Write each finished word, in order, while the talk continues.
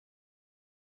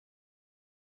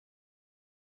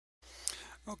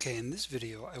Okay, in this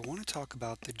video I want to talk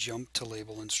about the jump to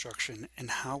label instruction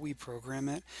and how we program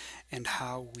it and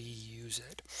how we use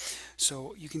it.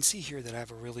 So you can see here that I have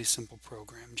a really simple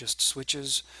program, just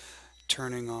switches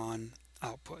turning on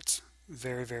outputs.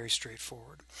 Very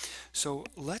straightforward. So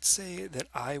let's say that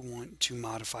I want to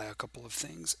modify a couple of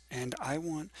things and I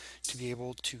want to be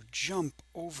able to jump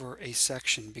over a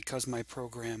section because my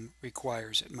program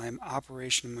requires it. My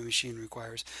operation of my machine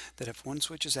requires that if one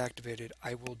switch is activated,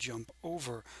 I will jump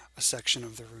over a section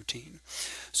of the routine.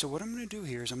 So what I'm going to do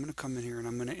here is I'm going to come in here and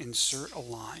I'm going to insert a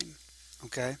line.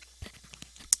 Okay?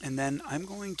 And then I'm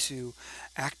going to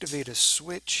activate a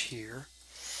switch here,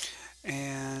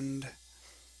 and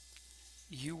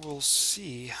you will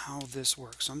see how this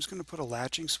works. So I'm just going to put a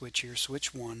latching switch here,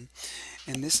 switch 1,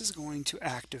 and this is going to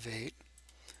activate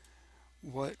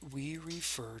what we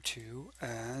refer to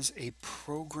as a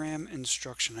program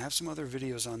instruction. I have some other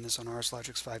videos on this on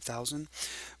RSLogix 5000,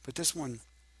 but this one,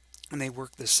 and they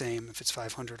work the same if it's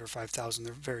 500 or 5000.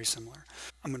 They're very similar.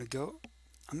 I'm going to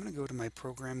go to my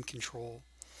program control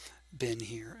bin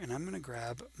here, and I'm going to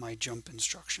grab my jump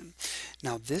instruction.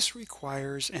 Now this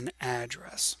requires an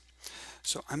address.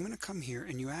 So I'm going to come here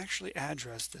and you actually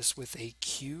address this with a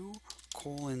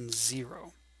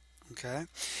Q:0. Okay?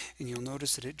 And you'll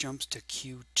notice that it jumps to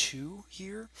Q2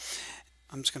 here.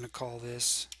 I'm just going to call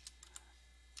this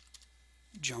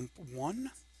jump 1.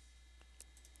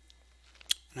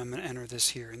 And I'm going to enter this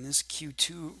here, and this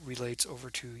Q2 relates over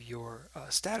to your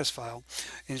status file,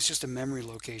 and it's just a memory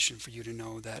location for you to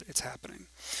know that it's happening.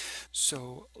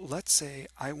 So let's say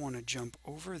I want to jump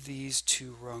over these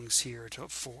two rungs here to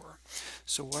 4.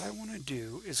 So what I want to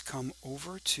do is come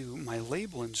over to my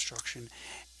label instruction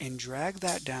and drag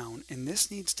that down, and this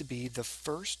needs to be the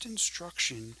first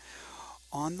instruction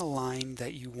on the line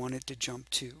that you want it to jump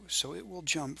to. So it will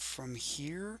jump from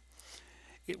here,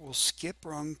 it will skip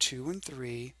rung 2 and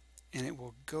 3, and it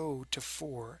will go to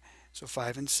 4. So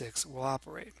 5 and 6 will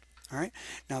operate. Alright,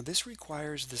 now this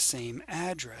requires the same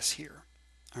address here.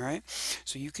 Alright,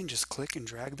 so you can just click and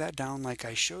drag that down like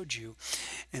I showed you,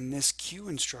 and this Q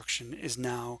instruction is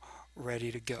now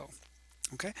ready to go.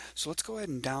 Okay, so let's go ahead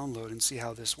and download and see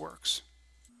how this works.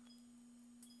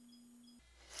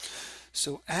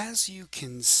 So as you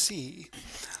can see,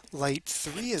 light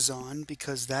 3 is on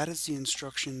because that is the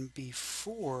instruction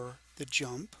before the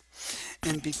jump,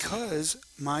 and because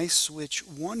my switch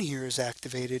 1 here is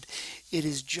activated, it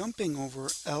is jumping over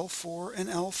L4 and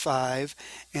L5,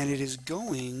 and it is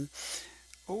going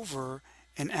over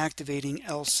and activating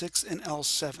L6 and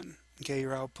L7. Okay,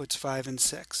 your outputs 5 and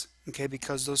 6. Okay,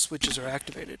 because those switches are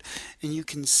activated. And you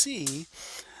can see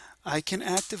I can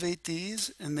activate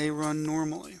these and they run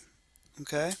normally.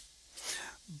 Okay?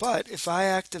 But if I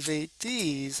activate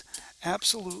these,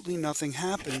 absolutely nothing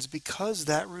happens because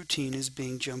that routine is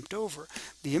being jumped over.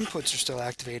 The inputs are still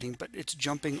activating, but it's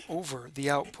jumping over the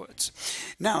outputs.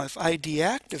 Now, if I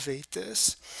deactivate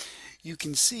this, you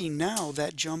can see now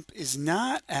that jump is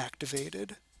not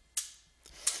activated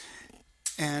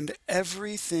and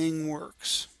everything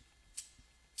works.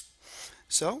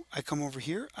 So I come over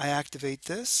here, I activate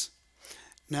this.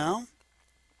 Now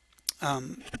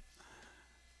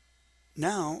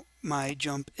my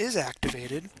jump is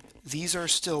activated. These are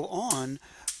still on,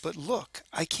 but look,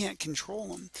 I can't control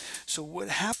them. So what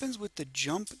happens with the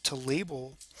jump to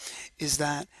label is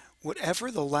that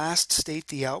whatever the last state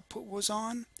the output was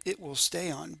on, it will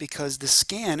stay on because the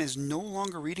scan is no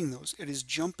longer reading those. It is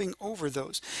jumping over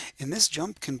those. And this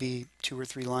jump can be 2 or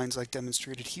 3 lines like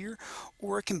demonstrated here,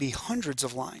 or it can be hundreds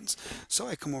of lines. So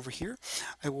I come over here,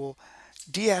 I will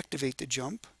deactivate the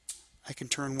jump. I can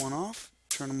turn one off,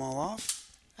 turn them all off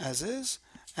as is,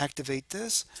 activate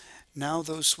this. Now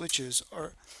those switches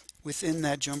are within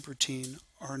that jump routine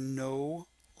are no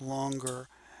longer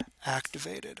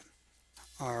activated.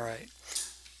 Alright,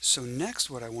 so next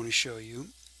what I want to show you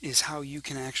is how you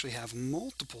can actually have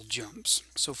multiple jumps.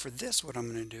 So for this, what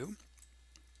I'm going to do,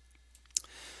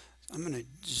 I'm going to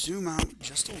zoom out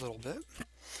just a little bit.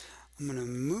 I'm going to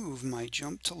move my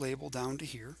jump to label down to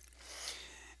here,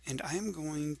 and I am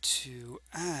going to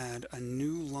add a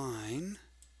new line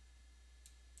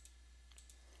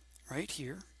right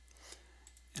here,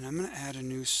 and I'm going to add a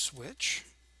new switch.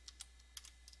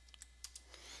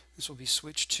 This will be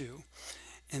switch 2,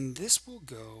 and this will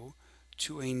go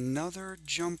to another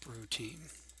jump routine.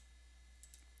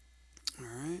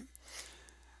 Alright,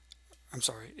 I'm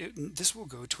sorry, this will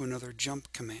go to another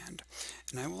jump command,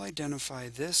 and I will identify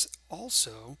this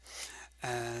also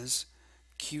as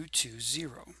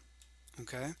Q20.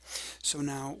 Okay, so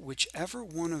now whichever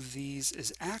one of these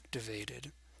is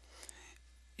activated,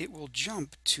 it will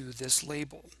jump to this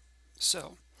label.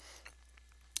 So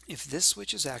If this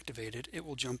switch is activated, it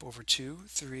will jump over 2,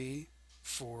 3,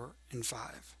 4, and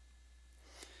 5.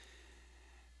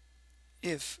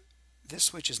 If this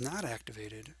switch is not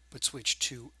activated, but switch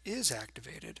 2 is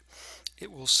activated,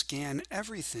 it will scan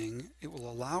everything. It will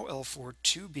allow L4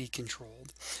 to be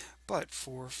controlled, but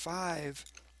 4, 5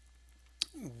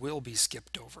 will be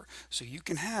skipped over. So you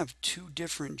can have two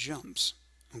different jumps.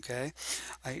 Okay,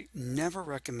 I never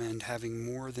recommend having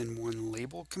more than one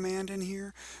label command in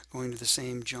here going to the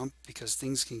same jump because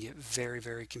things can get very,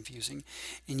 very confusing.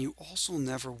 And you also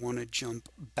never want to jump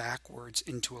backwards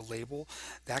into a label.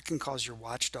 That can cause your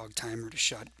watchdog timer to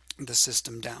shut the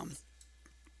system down.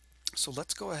 So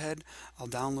let's go ahead, I'll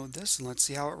download this and let's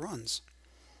see how it runs.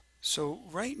 So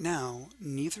right now,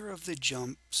 neither of the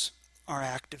jumps are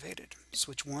activated.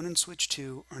 Switch 1 and switch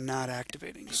 2 are not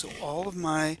activating. So all of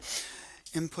my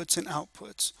inputs and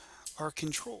outputs are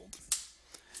controlled.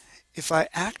 If I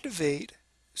activate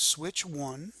switch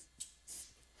 1,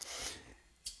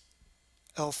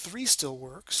 L3 still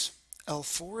works,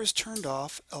 L4 is turned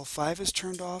off, L5 is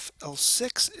turned off,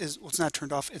 L6 is, well, it's not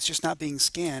turned off, it's just not being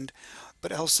scanned,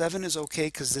 but L7 is okay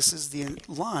because this is the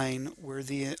line where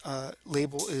the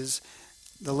label is,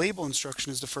 the label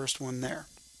instruction is the first one there.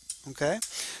 Okay,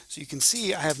 so you can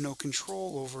see I have no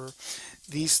control over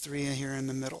these three here in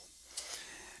the middle.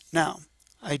 Now,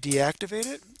 I deactivate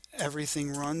it,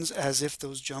 everything runs as if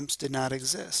those jumps did not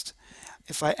exist.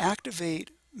 If I activate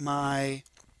my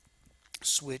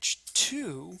switch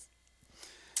 2,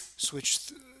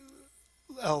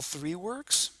 L3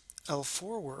 works,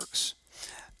 L4 works,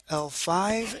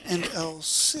 L5 and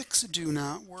L6 do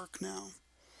not work now.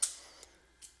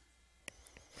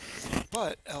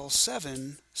 But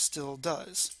L7 still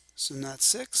does. So not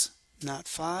 6, not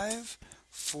 5,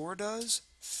 4 does,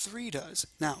 3 does.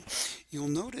 Now, you'll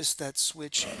notice that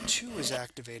switch 2 is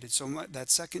activated, so that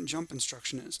second jump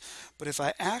instruction is. But if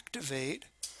I activate,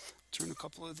 turn a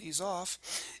couple of these off,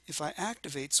 if I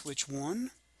activate switch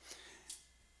 1,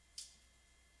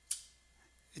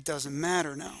 it doesn't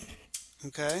matter now.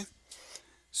 Okay?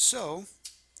 So,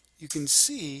 you can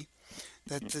see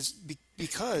that this,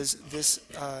 because this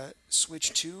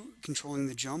switch 2 controlling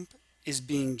the jump is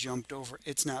being jumped over,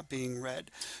 it's not being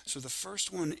read. So the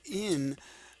first one in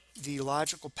the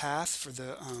logical path for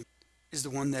the is the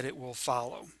one that it will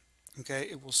follow. Okay,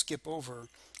 it will skip over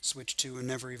switch 2 and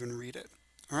never even read it.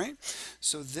 All right,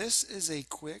 so this is a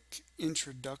quick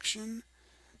introduction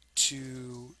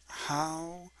to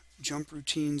how jump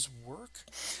routines work.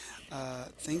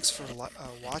 Thanks for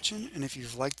watching, and if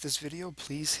you've liked this video,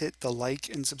 please hit the like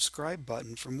and subscribe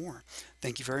button for more.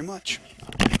 Thank you very much.